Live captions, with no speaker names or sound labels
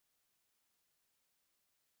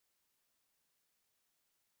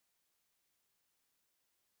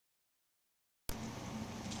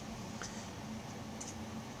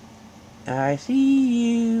I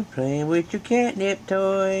see you playing with your catnip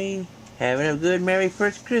toy. Having a good Merry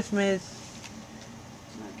First Christmas.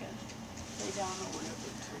 Okay. Lay down or whatever.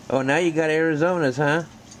 Oh, now you got Arizona's, huh?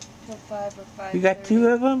 Till 5 or 5:30. You got two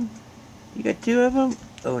of them? You got two of them?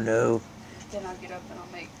 Oh, no. Then I'll get up and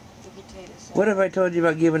I'll make the potato salad. What have I told you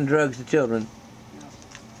about giving drugs to children? No. I'm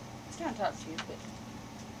trying to talk to you, but...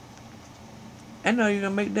 I know you're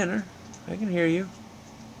going to make dinner. I can hear you.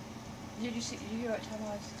 Did you hear what time I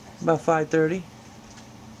was? About 5:30.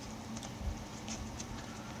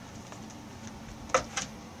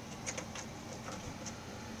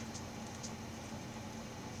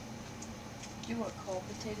 You want cold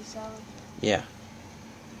potato salad? Yeah.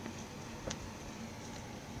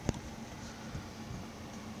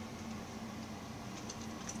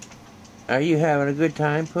 Are you having a good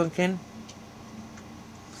time, Pumpkin?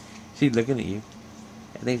 She's looking at you.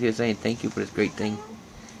 I think she's saying thank you for this great thing.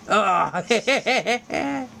 Oh!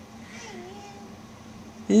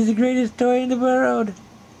 This is the greatest toy in the world.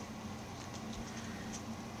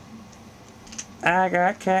 I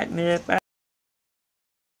got catnip.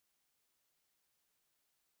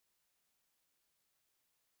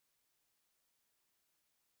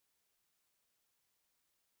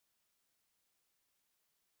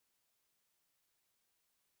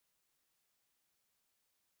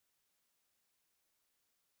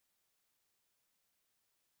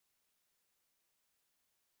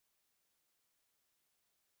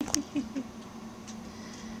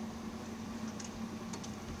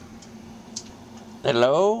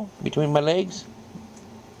 Hello? Between my legs?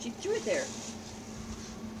 She threw it there.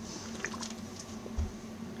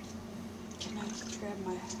 Can I grab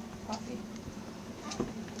my coffee?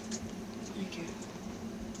 Thank you.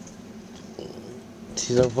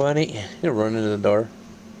 She's so funny. She'll run into the door.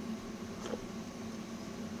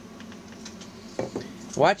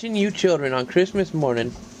 Watching you children on Christmas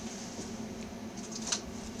morning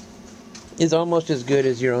is almost as good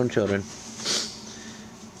as your own children.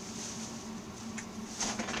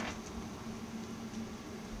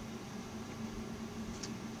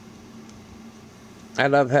 I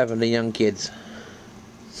love having the young kids.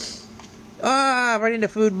 Ah, right in the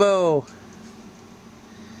food bowl.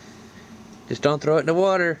 Just don't throw it in the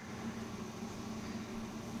water.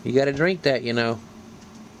 You gotta drink that, you know.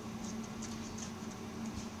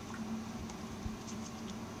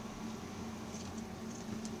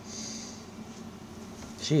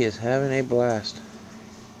 She is having a blast.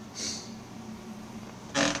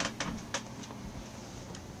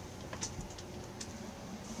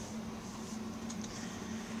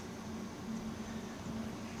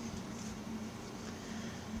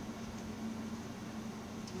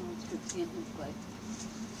 Oh, it's good seeing him play.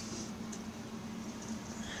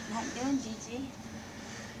 How you doing, Gigi?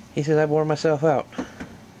 He says I wore myself out.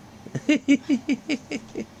 There's not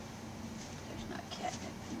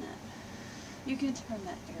catnip in that. You can turn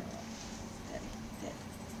that air off. That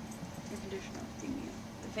air conditioner thingy,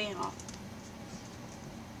 the fan off.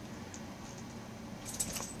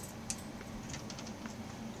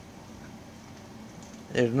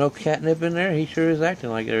 There's no catnip in there? He sure is acting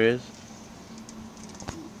like there is.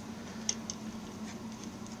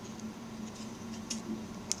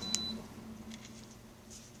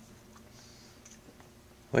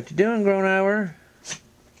 What you doing, grown hour?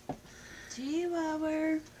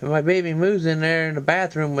 Chihuahua. My baby moves in there in the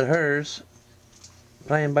bathroom with hers,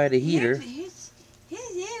 playing by the heater. Here's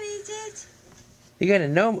Aries. You got a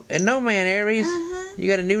no man, Aries. You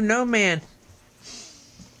got a new no man.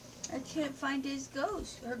 I can't find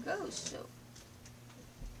her ghost, so.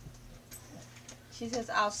 She says,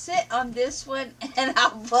 I'll sit on this one and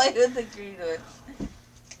I'll play with the green one.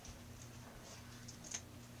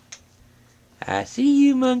 I see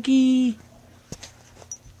you, monkey.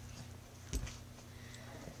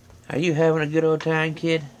 Are you having a good old time,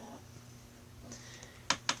 kid?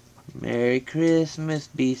 Merry Christmas,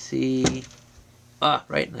 BC. Ah,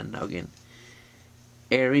 right in the noggin.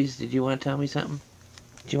 Aries, did you want to tell me something?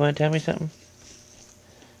 Did you want to tell me something?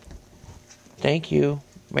 Thank you.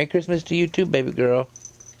 Merry Christmas to you too, baby girl.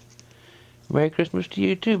 Merry Christmas to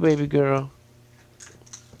you too, baby girl.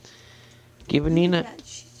 Give Nina.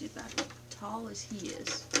 She's about as tall as he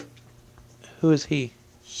is. Who is he?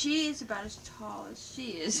 She is about as tall as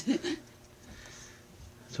she is.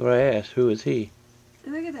 That's what I asked. Who is he?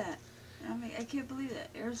 Look at that. I mean, I can't believe that.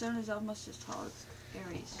 Arizona's almost as tall as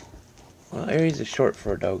Aries. Well, Aries is short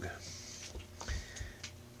for a dog.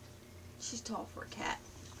 She's tall for a cat.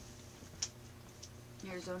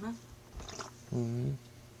 Arizona? Mm-hmm.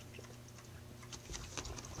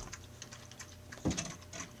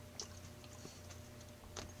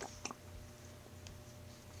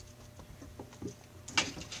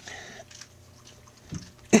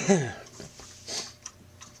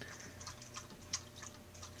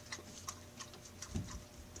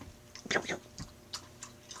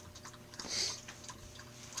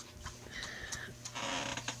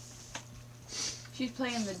 She's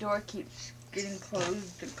playing, the door keeps getting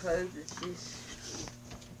closed and closed, and she's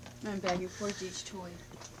running back and forth each toy.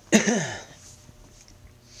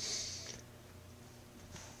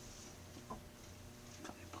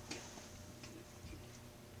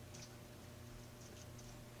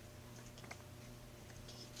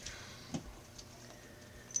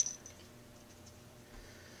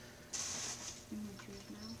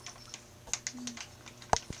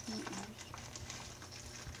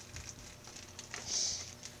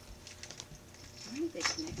 Why did they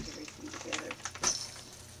connect everything together?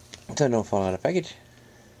 So don't fall out of package.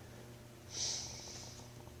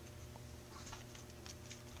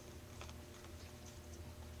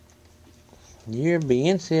 You're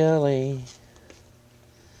being silly.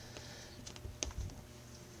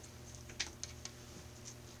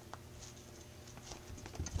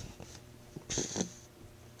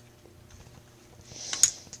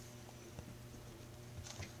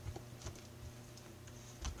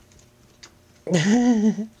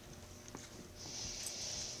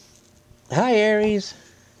 Hi, Aries.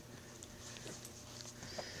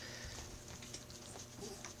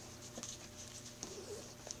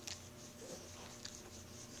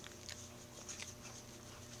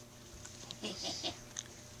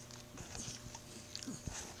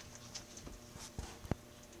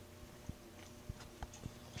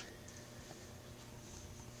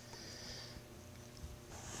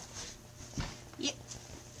 Yep.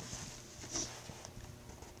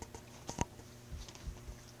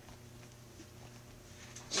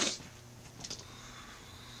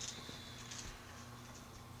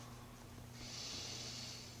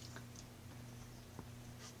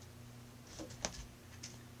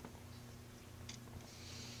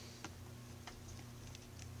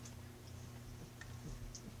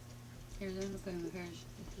 Here's another put in hers.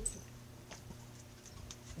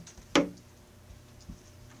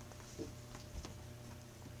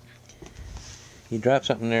 You dropped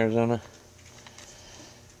something in Arizona.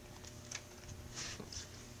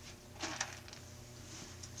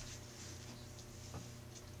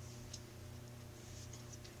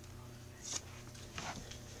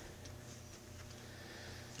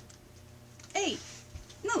 Hey,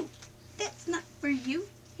 no, that's not for you.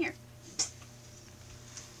 Here.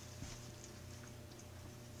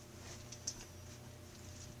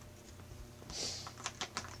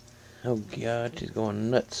 Oh God, she's going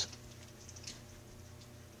nuts.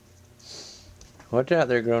 Watch out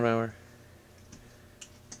there, grown hour.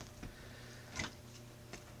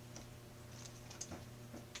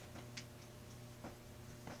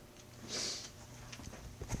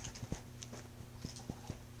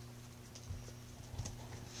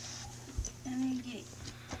 Let me get it.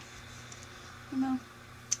 Come on.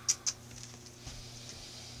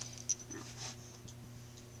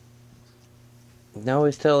 You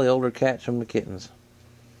always tell the older cats from the kittens.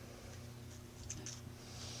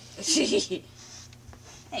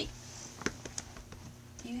 Hey,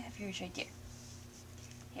 you have yours right there.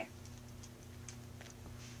 Here.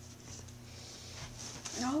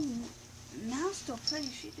 No, Mal's still pretty.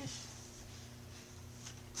 She just.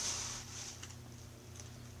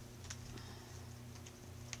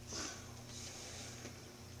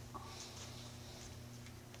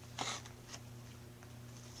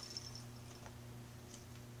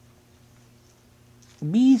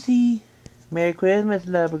 Beezy, Merry Christmas,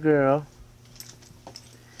 lover girl.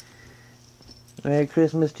 Merry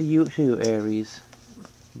Christmas to you too, Aries.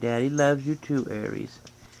 Daddy loves you too, Aries.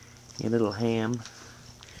 You little ham.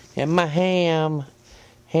 And my ham.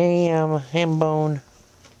 Ham bone.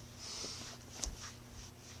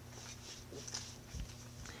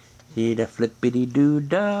 See the flippity doo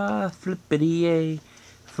dah, flippity yay.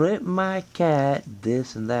 Flip my cat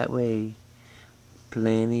this and that way.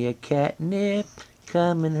 Plenty of catnip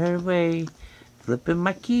coming her way. Flipping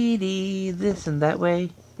my kitty this and that way.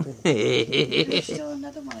 There's still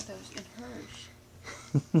another one of those in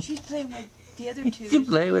hers. She's playing with the other two. You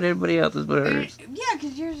play with everybody else's but hers. Yeah,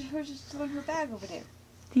 because hers is still in her bag over there.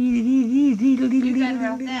 You got her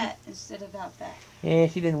out that instead of out that. Yeah,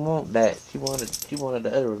 she didn't want that. She wanted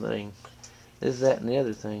the other thing. This, that, and the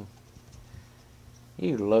other thing.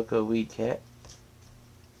 You loco weed cat.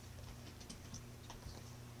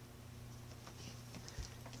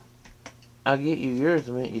 I'll get you yours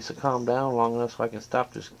the minute you calm down long enough so I can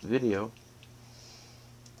stop this video.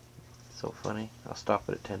 So funny. I'll stop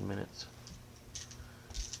it at 10 minutes.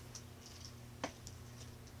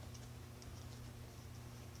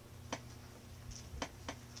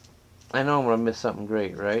 I know I'm gonna miss something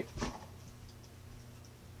great, right?